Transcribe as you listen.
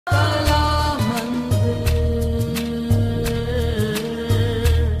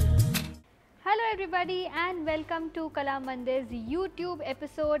everybody and welcome to Kalamandir's YouTube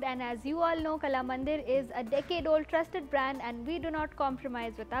episode. And as you all know, Kalamandir is a decade-old trusted brand and we do not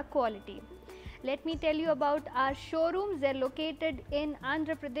compromise with our quality. Let me tell you about our showrooms. They're located in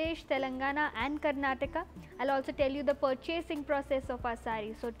Andhra Pradesh, Telangana and Karnataka. I'll also tell you the purchasing process of our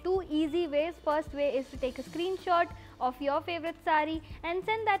saree. So two easy ways. First way is to take a screenshot of your favorite saree and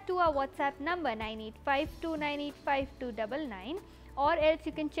send that to our WhatsApp number 9852985299. Or else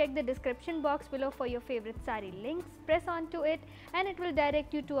you can check the description box below for your favorite saree links, press onto it and it will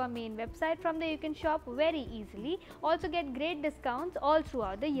direct you to our main website. From there you can shop very easily, also get great discounts all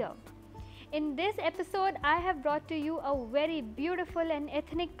throughout the year. In this episode I have brought to you a very beautiful and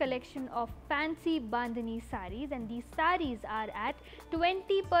ethnic collection of fancy Bandini sarees, and these sarees are at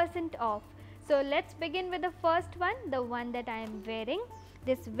 20% off. So let's begin with the first one, the one that I am wearing.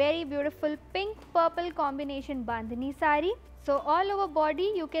 This very beautiful pink purple combination Bandini saree. So all over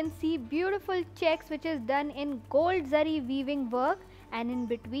body you can see beautiful checks which is done in gold zari weaving work, and in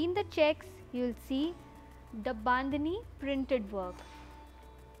between the checks you will see the Bandini printed work.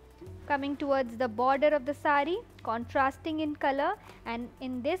 Coming towards the border of the saree, contrasting in color, and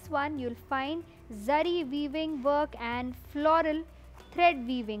in this one you will find zari weaving work and floral thread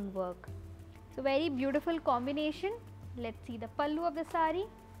weaving work. So very beautiful combination. Let's see the pallu of the saree.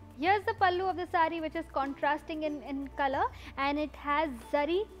 Here's the pallu of the saree which is contrasting in color and it has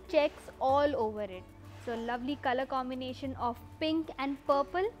zari checks all over it. So lovely color combination of pink and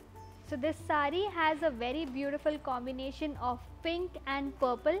purple. So this saree has a very beautiful combination of pink and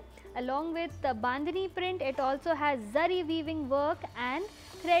purple. Along with the Bandini print, it also has zari weaving work and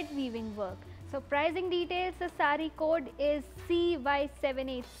thread weaving work. So pricing details, the saree code is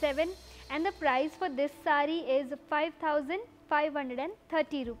CY787 and the price for this saree is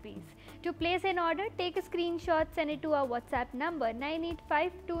 5,530 rupees. To place an order, take a screenshot, send it to our WhatsApp number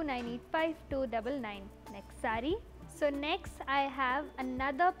 9852985299. Next saree. So next I have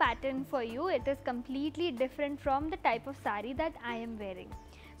another pattern for you. It is completely different from the type of saree that I am wearing.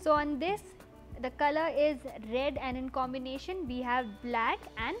 So on this the color is red and in combination we have black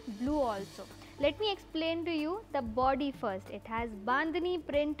and blue also. Let me explain to you the body first. It has Bandini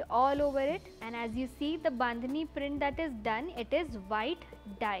print all over it, and as you see the Bandini print that is done, it is white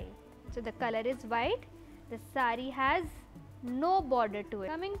dye. So the color is white. The saree has no border to it.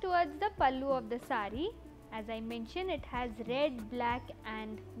 Coming towards the pallu of the saree, as I mentioned, it has red, black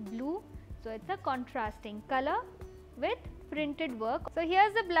and blue. So it's a contrasting color with printed work. So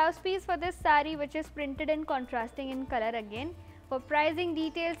here's the blouse piece for this saree which is printed and contrasting in color again. For pricing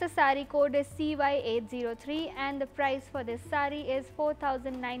details, the saree code is CY803 and the price for this saree is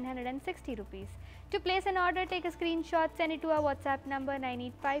 4,960 rupees. To place an order, take a screenshot, send it to our WhatsApp number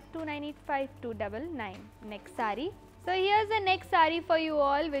 9852985299. Next saree. So here's the next saree for you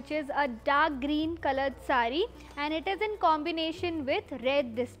all, which is a dark green colored saree and it is in combination with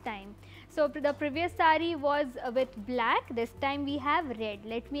red this time. So the previous saree was with black, this time we have red.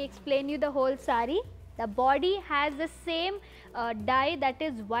 Let me explain you the whole saree. The body has the same dye that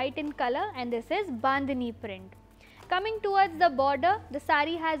is white in color and this is Bandini print. Coming towards the border, the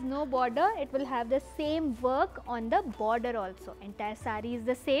saree has no border, it will have the same work on the border also. Entire saree is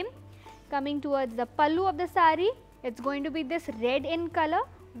the same. Coming towards the pallu of the saree, it's going to be this red in color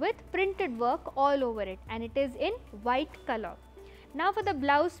with printed work all over it and it is in white color. Now for the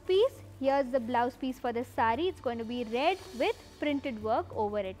blouse piece, here's the blouse piece for the saree. It's going to be red with printed work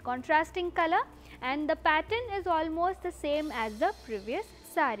over it, contrasting color, and the pattern is almost the same as the previous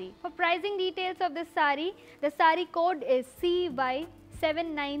saree. For pricing details of this saree, the saree code is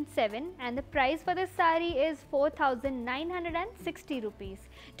CY797 and the price for this saree is 4,960 rupees.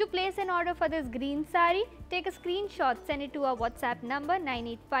 To place an order for this green saree, take a screenshot, send it to our WhatsApp number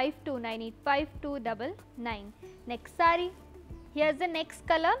 9852985299. Next saree. Here's the next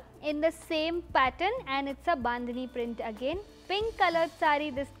color in the same pattern and it's a Bandini print again. Pink colored saree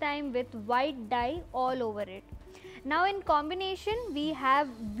this time with white dye all over it. Now in combination we have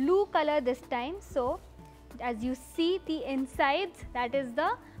blue color this time. So as you see the insides, that is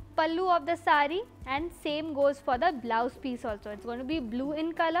the pallu of the saree, and same goes for the blouse piece also. It's going to be blue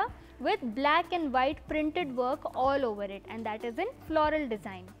in color with black and white printed work all over it, and that is in floral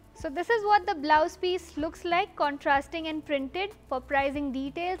design. So this is what the blouse piece looks like, contrasting and printed. For pricing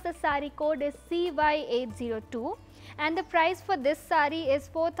details, the saree code is CY802 and the price for this saree is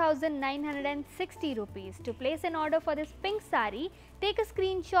 4,960 rupees. To place an order for this pink saree, take a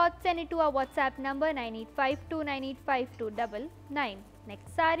screenshot, send it to our WhatsApp number 9852985299.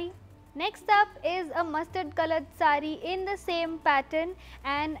 Next saree. Next up is a mustard colored saree in the same pattern,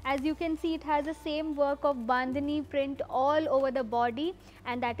 and as you can see it has the same work of Bandini print all over the body,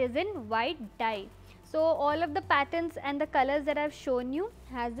 and that is in white dye. So all of the patterns and the colors that I have shown you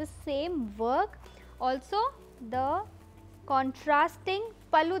has the same work. Also the contrasting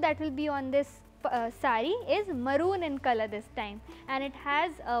pallu that will be on this saree is maroon in color this time, and it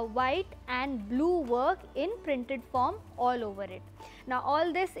has a white and blue work in printed form all over it. Now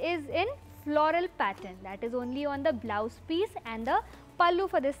all this is in floral pattern, that is only on the blouse piece and the pallu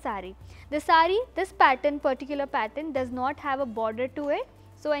for this saree. The saree, this pattern, particular pattern does not have a border to it.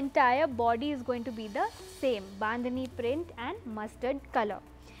 So entire body is going to be the same bandhani print and mustard color.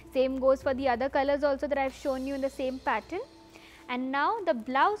 Same goes for the other colors also that I have shown you in the same pattern. And now the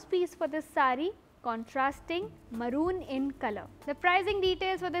blouse piece for this saree, contrasting maroon in color. The pricing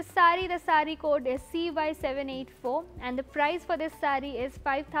details for this saree, the saree code is CY784 and the price for this saree is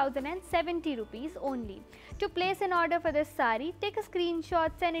 5070 rupees only. To place an order for this saree, take a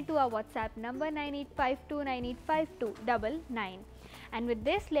screenshot, send it to our WhatsApp number 9852985299. And with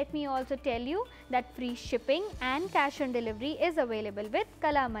this, let me also tell you that free shipping and cash on delivery is available with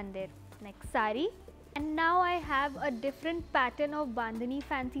Kalamandir. Next saree. And now I have a different pattern of Bandini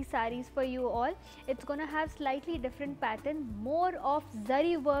fancy sarees for you all. It's going to have slightly different pattern, more of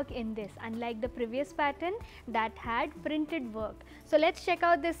zari work in this, unlike the previous pattern that had printed work. So let's check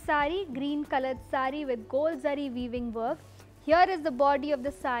out this saree, green colored saree with gold zari weaving work. Here is the body of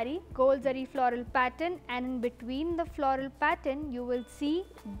the saree, gold zari floral pattern, and in between the floral pattern you will see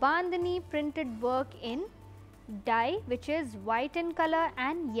Bandini printed work in dye, which is white in color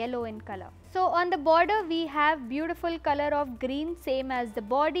and yellow in color. So on the border we have beautiful color of green, same as the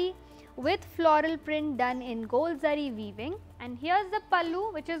body, with floral print done in gold zari weaving, and here's the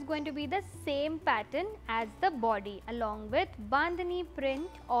pallu, which is going to be the same pattern as the body along with bandhani print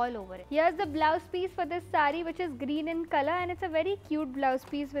all over it. Here's the blouse piece for this saree, which is green in color, and it's a very cute blouse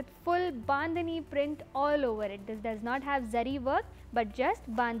piece with full bandhani print all over it. This does not have zari work but just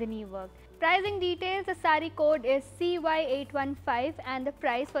bandhani work. Pricing details, the saree code is CY815 and the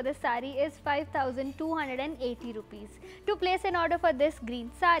price for the saree is 5280 rupees. To place an order for this green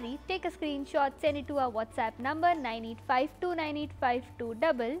saree, take a screenshot, send it to our WhatsApp number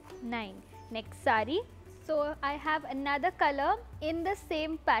 9852985299. Next saree. So I have another color in the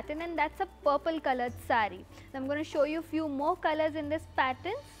same pattern, and that's a purple colored saree. Now I'm going to show you few more colors in this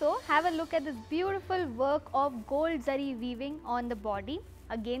pattern. So have a look at this beautiful work of gold zari weaving on the body.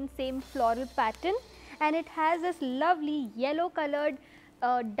 Again same floral pattern, and it has this lovely yellow colored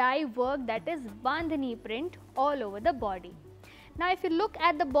dye work, that is bandhani print all over the body. Now if you look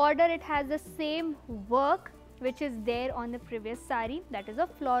at the border, it has the same work which is there on the previous saree, that is a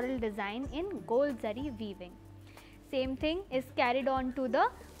floral design in gold zari weaving. Same thing is carried on to the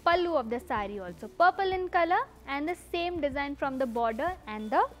pallu of the saree also, purple in color, and the same design from the border and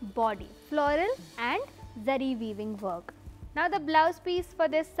the body, floral and zari weaving work. Now the blouse piece for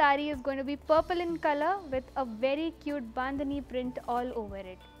this saree is going to be purple in color with a very cute bandhani print all over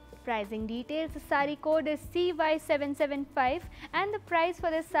it. Pricing details, the saree code is CY775 and the price for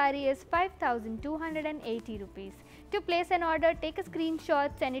this saree is 5280 rupees. To place an order, take a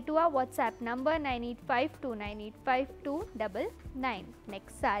screenshot, send it to our WhatsApp number 9852985299.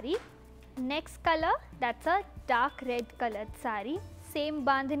 Next saree. Next color, that's a dark red colored saree. Same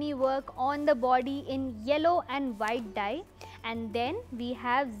bandhani work on the body in yellow and white dye, and then we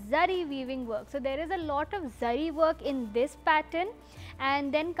have zari weaving work. So there is a lot of zari work in this pattern,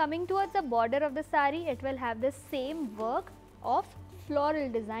 and then coming towards the border of the saree, it will have the same work of floral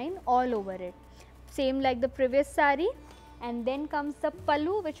design all over it, same like the previous saree. And then comes the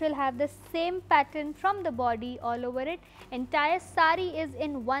pallu, which will have the same pattern from the body all over it. Entire saree is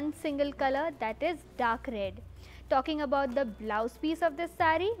in one single color, that is dark red. Talking about the blouse piece of this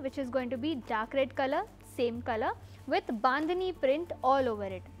saree, which is going to be dark red color, same color with bandhani print all over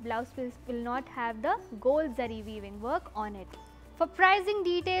it. Blouse piece will not have the gold zari weaving work on it. For pricing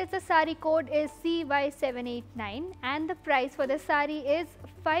details, the saree code is CY789 and the price for the saree is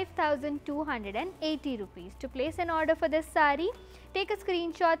 5280 rupees. To place an order for this saree, take a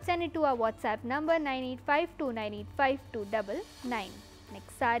screenshot, send it to our WhatsApp number 9852985299.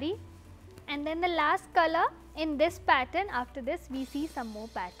 Next saree. And then the last color in this pattern. After this we see some more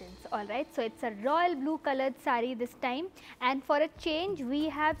patterns. Alright, so it's a royal blue colored saree this time, and for a change we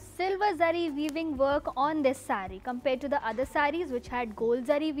have silver zari weaving work on this saree compared to the other sarees which had gold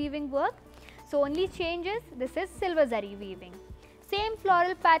zari weaving work. So only change is this is silver zari weaving. Same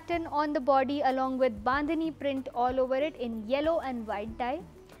floral pattern on the body along with bandhani print all over it in yellow and white dye.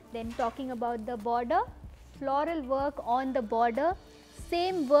 Then talking about the border, floral work on the border.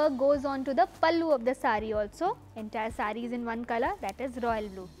 Same work goes on to the pallu of the saree also. Entire saree is in one color, that is royal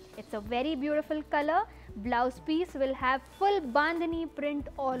blue. It's a very beautiful color. Blouse piece will have full bandhani print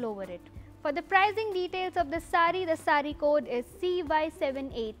all over it. For the pricing details of the saree code is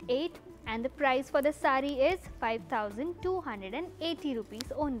CY788 and the price for the saree is 5,280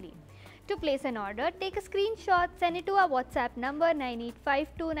 rupees only. To place an order, take a screenshot, send it to our WhatsApp number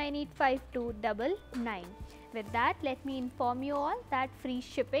 9852985299. With that, let me inform you all that free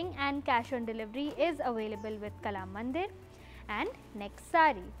shipping and cash on delivery is available with Kalamandir. And next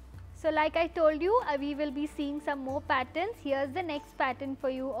saree. So like I told you, we will be seeing some more patterns. Here's the next pattern for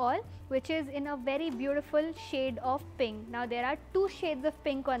you all, which is in a very beautiful shade of pink. Now there are two shades of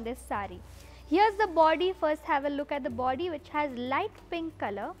pink on this saree. Here's the body. First have a look at the body, which has light pink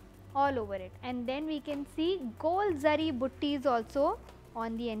color all over it, and then we can see gold zari buttis also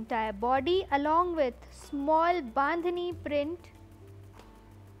on the entire body, along with small bandhani print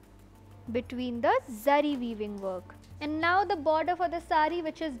between the zari weaving work. And now the border for the saree,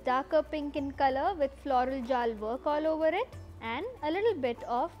 which is darker pink in color with floral jal work all over it and a little bit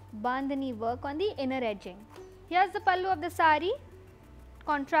of bandhani work on the inner edging. Here's the pallu of the saree,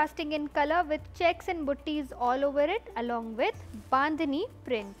 contrasting in color with checks and buttis all over it along with bandhani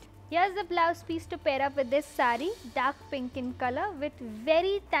print. Here's the blouse piece to pair up with this saree, dark pink in color with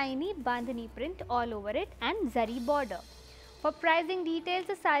very tiny bandhani print all over it and zari border. For pricing details,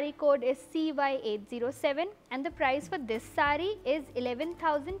 the saree code is CY807 and the price for this saree is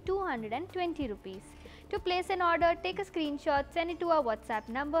 11,220 rupees. To place an order, take a screenshot, send it to our WhatsApp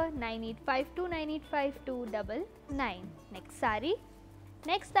number 9852985299. Next saree.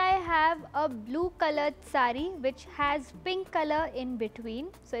 Next I have a blue colored saree which has pink color in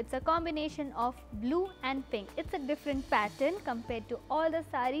between. So it's a combination of blue and pink. It's a different pattern compared to all the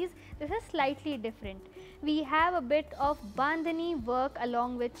sarees. This is slightly different. We have a bit of bandhani work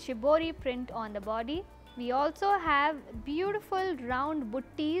along with shibori print on the body. We also have beautiful round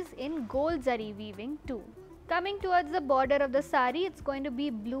buttis in gold zari weaving too. Coming towards the border of the saree, it's going to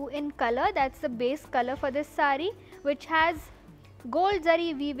be blue in color. That's the base color for this saree, which has gold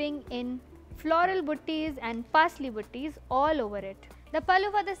zari weaving in floral buttis and parsley buttis all over it. The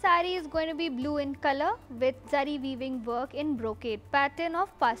pallu for the saree is going to be blue in color with zari weaving work in brocade pattern of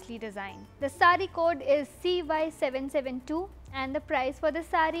parsley design. The saree code is CY772 and the price for the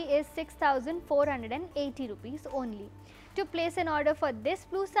saree is 6,480 rupees only. To place an order for this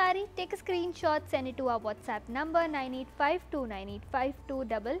blue saree, take a screenshot, send it to our WhatsApp number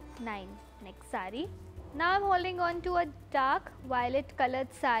 9852985299. Next saree. Now I am holding on to a dark violet colored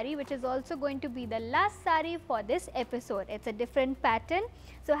saree, which is also going to be the last saree for this episode. It's a different pattern.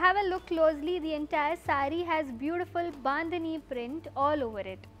 So have a look closely. The entire saree has beautiful bandhani print all over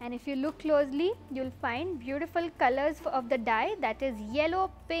it. And if you look closely, you'll find beautiful colors of the dye, that is yellow,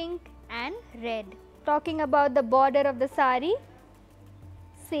 pink and red. Talking about the border of the saree,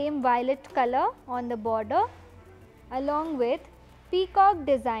 same violet color on the border along with peacock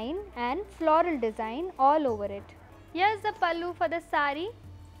design and floral design all over it. Here's the pallu for the saree,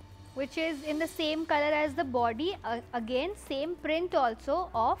 which is in the same color as the body. Again same print also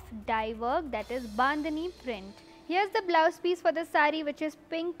of dye work, that is bandhani print. Here's the blouse piece for the saree, which is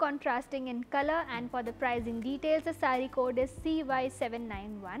pink contrasting in color, and for the pricing details, the saree code is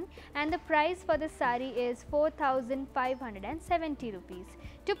CY791 and the price for the saree is 4,570 rupees.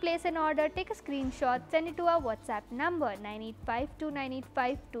 To place an order, take a screenshot, send it to our WhatsApp number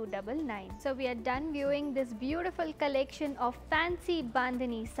 9852985299. So we are done viewing this beautiful collection of fancy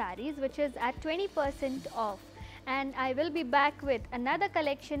bandhani sarees, which is at 20% off. And I will be back with another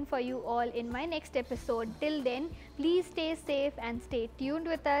collection for you all in my next episode. Till then, please stay safe and stay tuned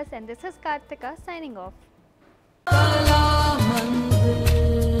with us, and this is Kartika signing off.